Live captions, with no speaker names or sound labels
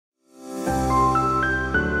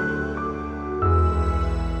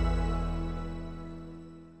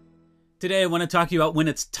Today I want to talk to you about when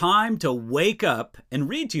it's time to wake up and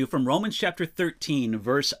read to you from Romans chapter 13,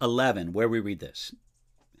 verse 11, where we read this.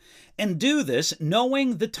 And do this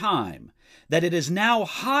knowing the time, that it is now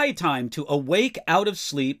high time to awake out of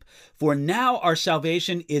sleep, for now our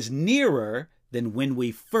salvation is nearer than when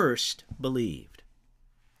we first believed.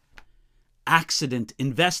 Accident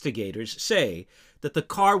investigators say that the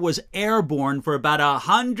car was airborne for about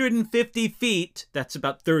 150 feet, that's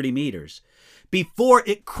about 30 meters, before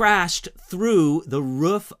it crashed through the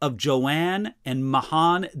roof of Joanne and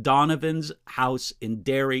Mahan Donovan's house in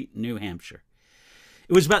Derry, New Hampshire.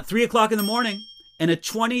 It was about 3 o'clock in the morning, and a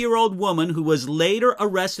 20-year-old woman who was later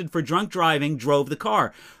arrested for drunk driving drove the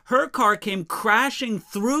car. Her car came crashing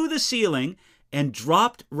through the ceiling and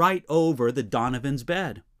dropped right over the Donovan's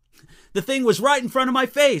bed. The thing was right in front of my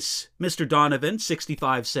face, Mr. Donovan,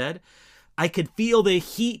 65, said. I could feel the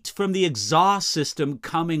heat from the exhaust system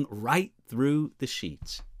coming right through the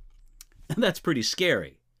sheets. And that's pretty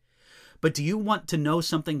scary. But do you want to know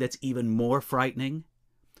something that's even more frightening?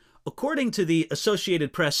 According to the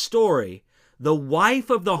Associated Press story, the wife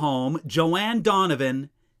of the home, Joanne Donovan,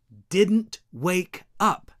 didn't wake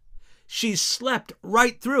up. She slept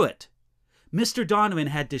right through it. Mr. Donovan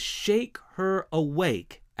had to shake her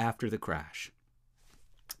awake after the crash.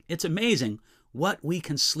 It's amazing what we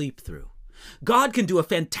can sleep through. God can do a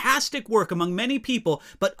fantastic work among many people,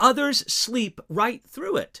 but others sleep right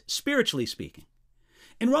through it, spiritually speaking.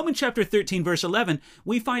 In Romans chapter 13, verse 11,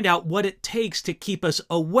 we find out what it takes to keep us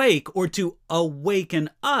awake or to awaken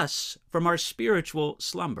us from our spiritual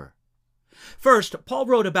slumber. First, Paul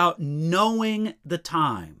wrote about knowing the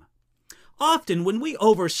time. Often when we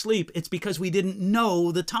oversleep, it's because we didn't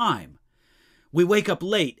know the time. We wake up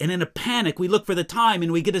late, and in a panic, we look for the time,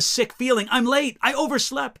 and we get a sick feeling. I'm late. I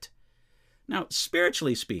overslept. Now,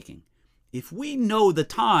 spiritually speaking, if we know the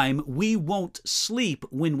time, we won't sleep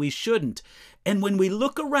when we shouldn't. And when we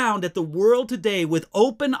look around at the world today with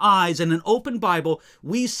open eyes and an open Bible,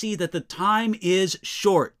 we see that the time is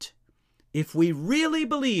short. If we really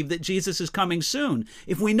believe that Jesus is coming soon,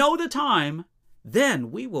 if we know the time,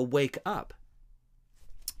 then we will wake up.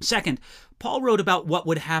 Second, Paul wrote about what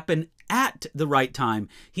would happen at the right time.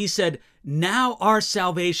 He said, now our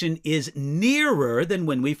salvation is nearer than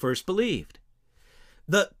when we first believed.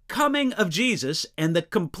 The coming of Jesus and the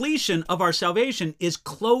completion of our salvation is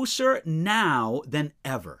closer now than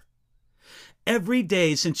ever. Every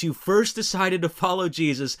day since you first decided to follow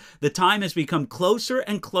Jesus, the time has become closer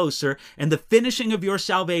and closer, and the finishing of your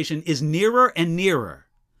salvation is nearer and nearer.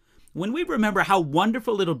 When we remember how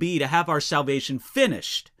wonderful it'll be to have our salvation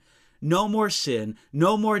finished, no more sin,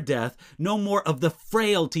 no more death, no more of the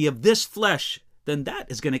frailty of this flesh, then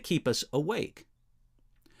that is going to keep us awake.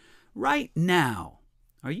 Right now,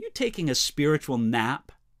 are you taking a spiritual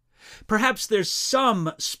nap? Perhaps there's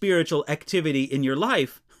some spiritual activity in your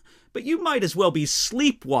life, but you might as well be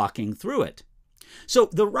sleepwalking through it. So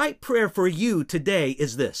the right prayer for you today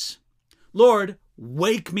is this: Lord,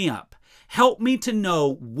 wake me up. Help me to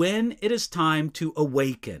know when it is time to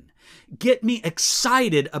awaken. Get me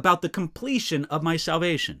excited about the completion of my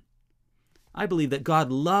salvation. I believe that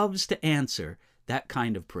God loves to answer that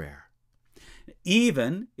kind of prayer.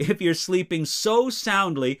 Even if you're sleeping so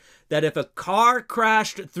soundly that if a car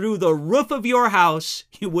crashed through the roof of your house,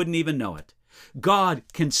 you wouldn't even know it. God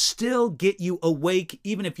can still get you awake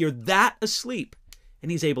even if you're that asleep, and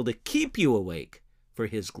He's able to keep you awake for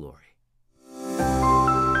His glory.